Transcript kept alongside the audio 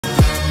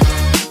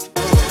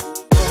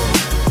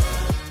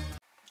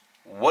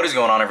What is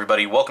going on,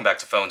 everybody? Welcome back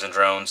to Phones and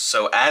Drones.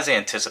 So as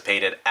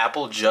anticipated,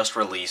 Apple just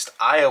released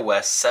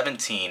iOS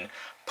 17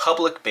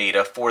 public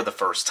beta for the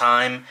first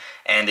time,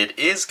 and it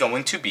is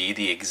going to be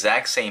the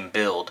exact same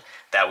build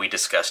that we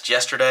discussed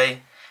yesterday.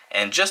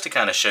 And just to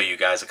kind of show you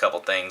guys a couple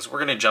things, we're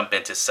going to jump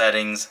into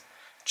settings,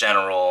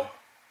 general,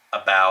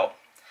 about,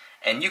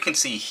 and you can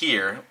see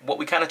here what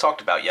we kind of talked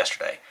about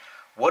yesterday.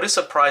 What is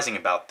surprising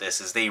about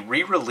this is they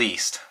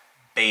re-released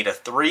beta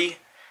 3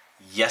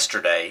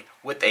 yesterday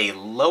with a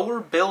lower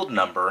build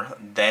number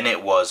than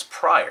it was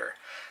prior.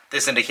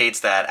 This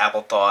indicates that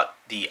Apple thought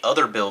the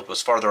other build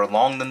was farther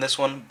along than this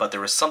one, but there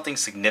was something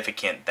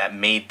significant that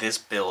made this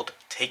build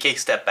take a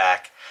step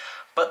back,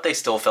 but they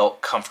still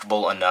felt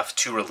comfortable enough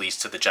to release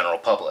to the general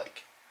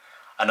public.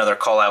 Another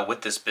call out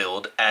with this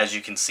build, as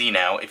you can see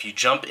now, if you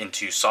jump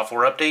into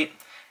software update,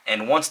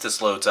 and once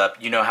this loads up,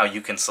 you know how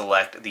you can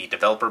select the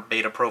developer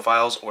beta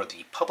profiles or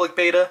the public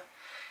beta.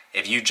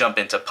 If you jump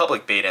into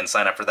public beta and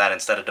sign up for that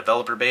instead of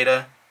developer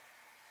beta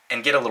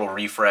and get a little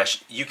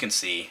refresh, you can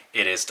see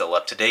it is still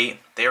up to date.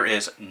 There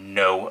is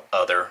no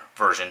other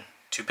version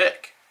to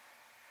pick.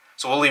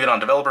 So we'll leave it on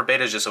developer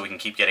beta just so we can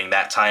keep getting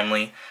that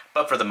timely.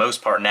 But for the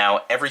most part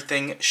now,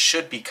 everything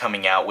should be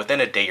coming out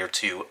within a day or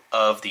two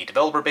of the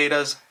developer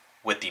betas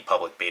with the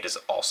public betas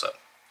also.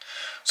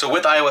 So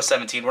with iOS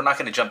 17, we're not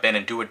going to jump in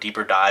and do a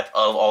deeper dive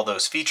of all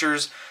those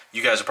features.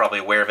 You guys are probably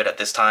aware of it at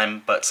this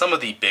time, but some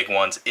of the big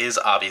ones is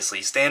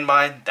obviously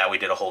standby, that we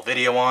did a whole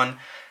video on.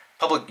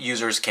 Public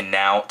users can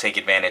now take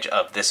advantage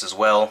of this as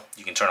well.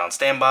 You can turn on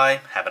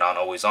standby, have it on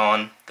always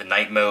on, the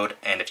night mode,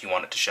 and if you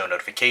want it to show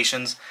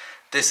notifications,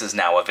 this is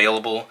now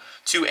available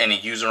to any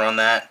user on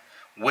that.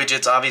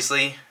 Widgets,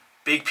 obviously,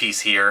 big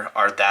piece here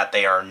are that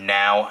they are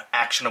now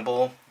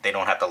actionable. They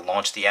don't have to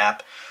launch the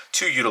app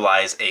to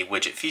utilize a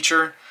widget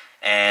feature.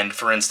 And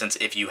for instance,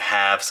 if you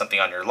have something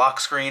on your lock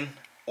screen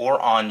or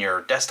on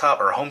your desktop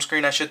or home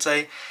screen, I should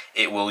say,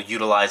 it will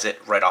utilize it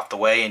right off the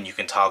way and you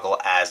can toggle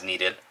as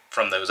needed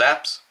from those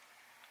apps.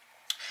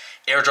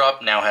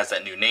 AirDrop now has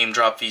that new name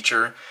drop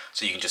feature,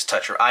 so you can just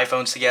touch your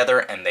iPhones together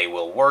and they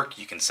will work.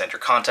 You can send your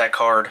contact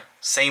card.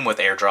 Same with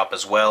AirDrop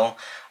as well,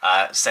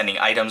 sending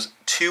items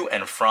to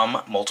and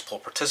from multiple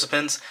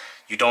participants.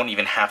 You don't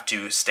even have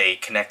to stay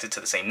connected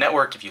to the same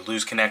network. If you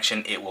lose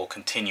connection, it will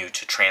continue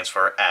to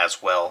transfer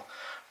as well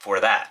for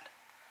that.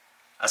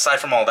 Aside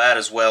from all that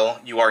as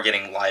well, you are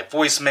getting live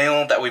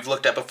voicemail that we've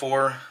looked at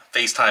before.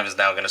 FaceTime is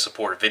now going to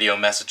support video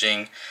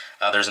messaging.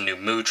 There's a new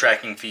mood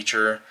tracking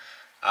feature.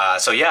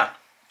 So yeah,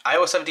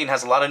 iOS 17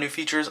 has a lot of new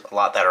features, a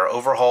lot that are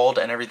overhauled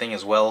and everything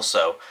as well,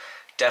 so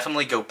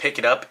definitely go pick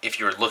it up if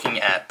you're looking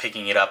at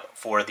picking it up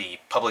for the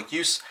public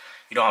use.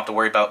 You don't have to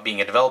worry about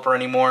being a developer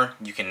anymore.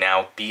 You can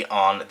now be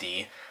on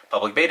the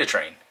public beta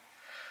train.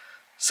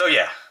 So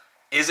yeah,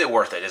 is it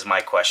worth it is my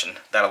question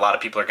that a lot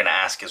of people are going to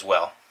ask as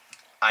well.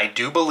 I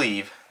do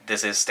believe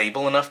this is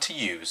stable enough to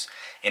use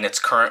in its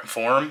current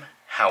form.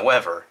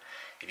 However,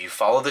 if you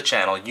follow the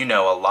channel, you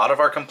know a lot of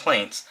our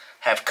complaints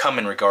have come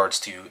in regards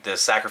to the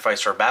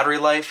sacrifice for battery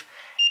life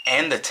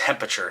and the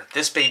temperature.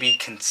 This baby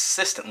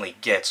consistently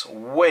gets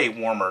way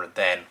warmer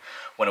than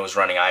when it was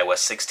running iOS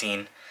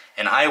 16,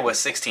 and iOS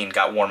 16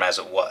 got warm as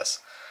it was.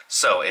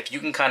 So if you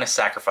can kind of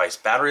sacrifice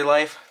battery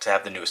life to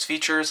have the newest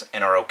features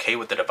and are okay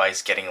with the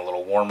device getting a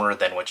little warmer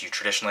than what you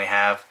traditionally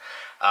have,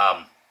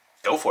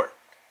 go for it.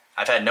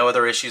 I've had no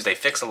other issues. They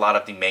fixed a lot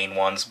of the main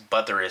ones,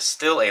 but there is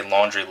still a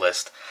laundry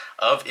list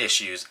of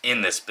issues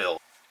in this build.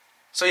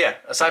 So yeah,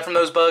 aside from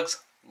those bugs,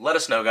 let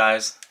us know,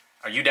 guys.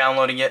 Are you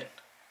downloading it?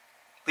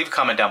 Leave a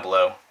comment down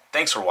below.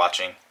 Thanks for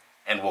watching,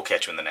 and we'll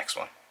catch you in the next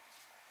one.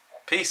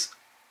 Peace.